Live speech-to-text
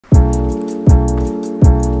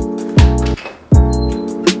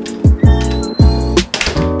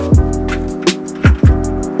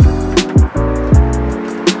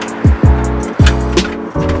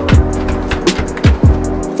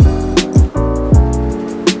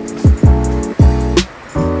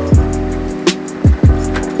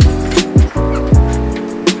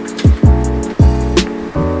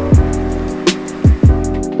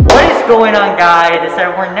guys, it's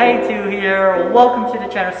Everyone92 here. Welcome to the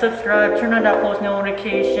channel. Subscribe, turn on that post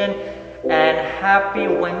notification, and happy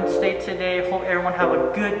Wednesday today. Hope everyone have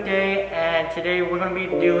a good day. And today we're going to be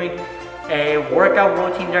doing a workout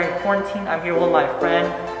routine during quarantine. I'm here with my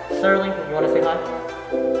friend Sterling. You want to say hi?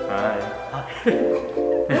 Hi.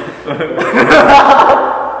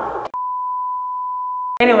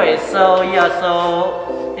 Anyway, so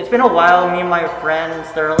it's been a while. Me and my friend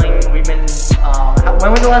Sterling, we've been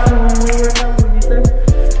when was the last time we worked out? What did you say?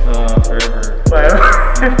 Forever.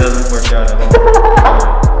 It doesn't work out at all.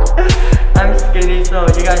 I'm skinny, so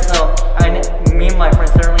you guys know. Me and my friend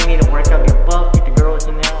Sterling need to work out, get buff, get the girls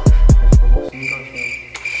in now.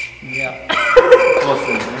 Yeah.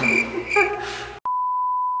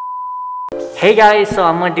 Hey guys, so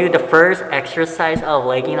I'm gonna do the first exercise of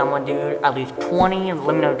legging. I'm gonna do at least 20.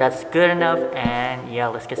 Let me know if that's good enough. And yeah,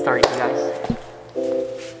 let's get started, you guys.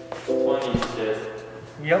 20 shit.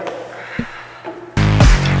 Yep.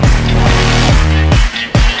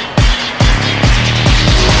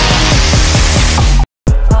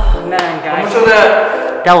 Oh man, guys. How much of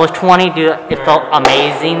that? That was 20, dude. It felt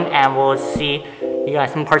amazing, and we'll see you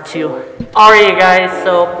guys in part 2. Alright, you guys.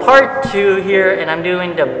 So part 2 here, and I'm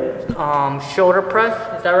doing the shoulder press.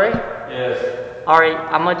 Is that right? Yes. Alright,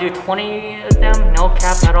 I'm gonna do 20 of them, no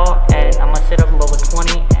cap at all, and I'm gonna sit up level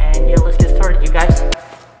 20. And yeah, let's get started, you guys.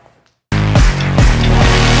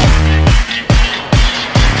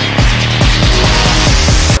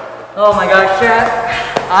 Oh my gosh, chat.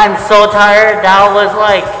 I'm so tired. That was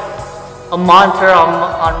like a monster on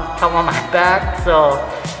top of my back. So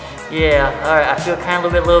yeah, alright, I feel kind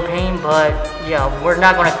of a little pain, but yeah, we're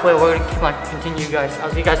not gonna quit. We're gonna keep on continue, guys. I'll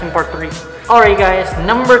see you guys in part 3. Alright guys,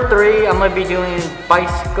 number 3, I'm gonna be doing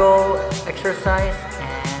bicycle exercise,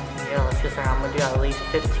 and yeah, let's get started. I'm gonna do at least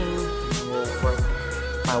 15, and we'll work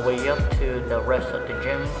my way up to the rest of the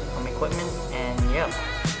gym equipment, and yeah.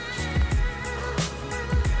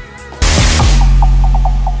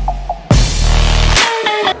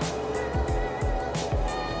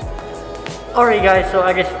 Alright guys, so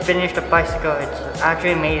I just finished the bicycle. It's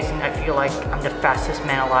actually amazing. I feel like I'm the fastest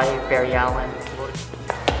man alive, Barry Allen.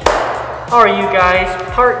 Alright you guys,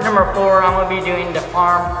 part number 4, I'm going to be doing the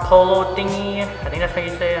arm polo thingy. I think that's how you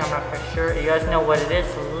say it, I'm not quite sure. You guys know what it is,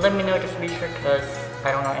 let me know just to be sure, because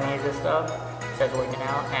I don't know any of this stuff. It says working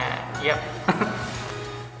out, and yep.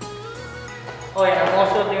 Oh yeah, I'm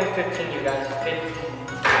also doing 15, you guys, 15.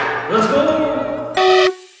 Let's go!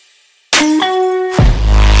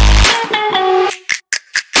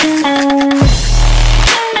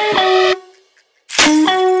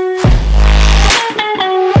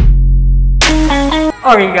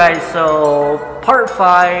 Alright guys, so part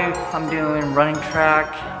 5, I'm doing running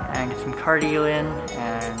track and get some cardio in,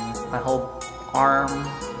 and my whole arm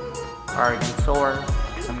are getting sore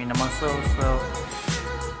because I'm in the muscles, so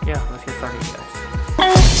yeah, let's get started, you guys.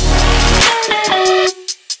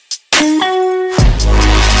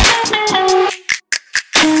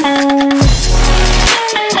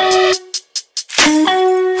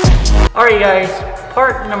 Alright guys,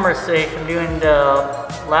 part number 6, I'm doing the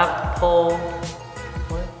lat pull.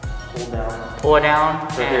 Pull it down.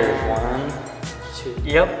 So here's 1, 2.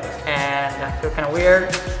 Yep, and I feel kind of weird,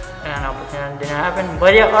 and I'll pretend it didn't happen.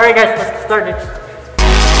 But yeah, alright guys, let's get started.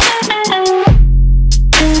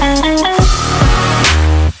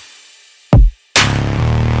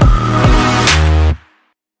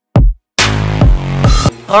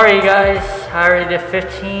 Alright guys, I already did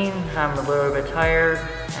 15. I'm a little bit tired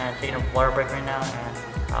and taking a water break right now, and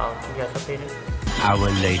I'll keep you guys updated.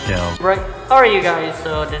 Hour later. Right, alright you guys,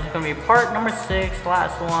 so this is gonna be part number 6,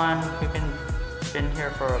 last one. We've been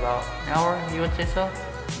here for about an hour, you would say so?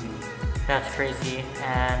 That's crazy.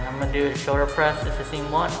 And I'm gonna do a shoulder press. It's the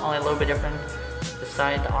same one, only a little bit different. The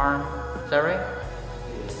side, the arm, is that right?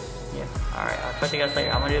 Yeah, alright, I'll talk to you guys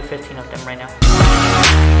later. I'm gonna do 15 of them right now.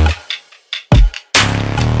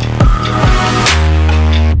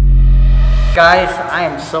 Guys, I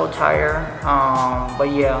am so tired,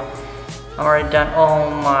 but yeah. I'm already done all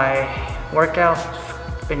my workouts.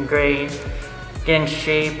 It's been great. Get in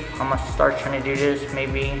shape. I'm gonna start trying to do this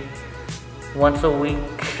maybe once a week.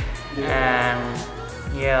 And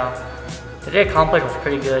yeah, the day accomplished was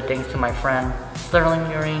pretty good thanks to my friend Sterling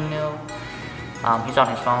Urino. He's on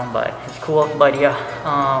his phone, but it's cool. But yeah,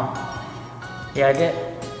 yeah, I did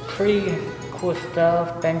pretty cool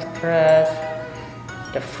stuff. Bench press,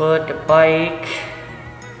 the foot, the bike.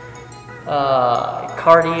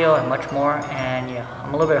 Cardio and much more, and yeah,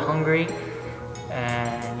 I'm a little bit hungry,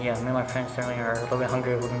 and yeah, me and my friends certainly are a little bit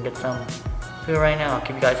hungry. We're gonna get some food right now. I'll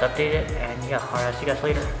keep you guys updated, and yeah, alright, I'll see you guys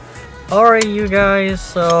later. Alright, you guys,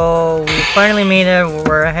 so we finally made it.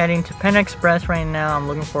 We're heading to Panda Express right now. I'm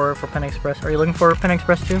looking forward for Panda Express. Are you looking forward for Panda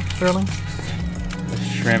Express too, Sterling? The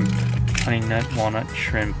shrimp, honey nut walnut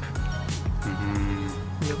shrimp.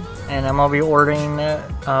 Yep. And I'm gonna be ordering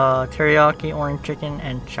teriyaki, orange chicken,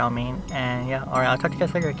 and chow mein. And yeah, alright, I'll talk to you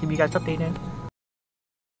guys later. Keep you guys updated.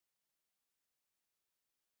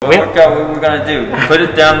 What workout we we're gonna do? Put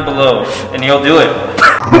it down below, and you'll do it.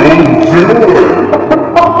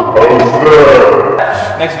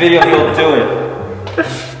 Next video, he'll do it.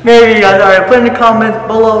 Maybe you guys, alright, put in the comments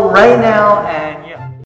below right now, and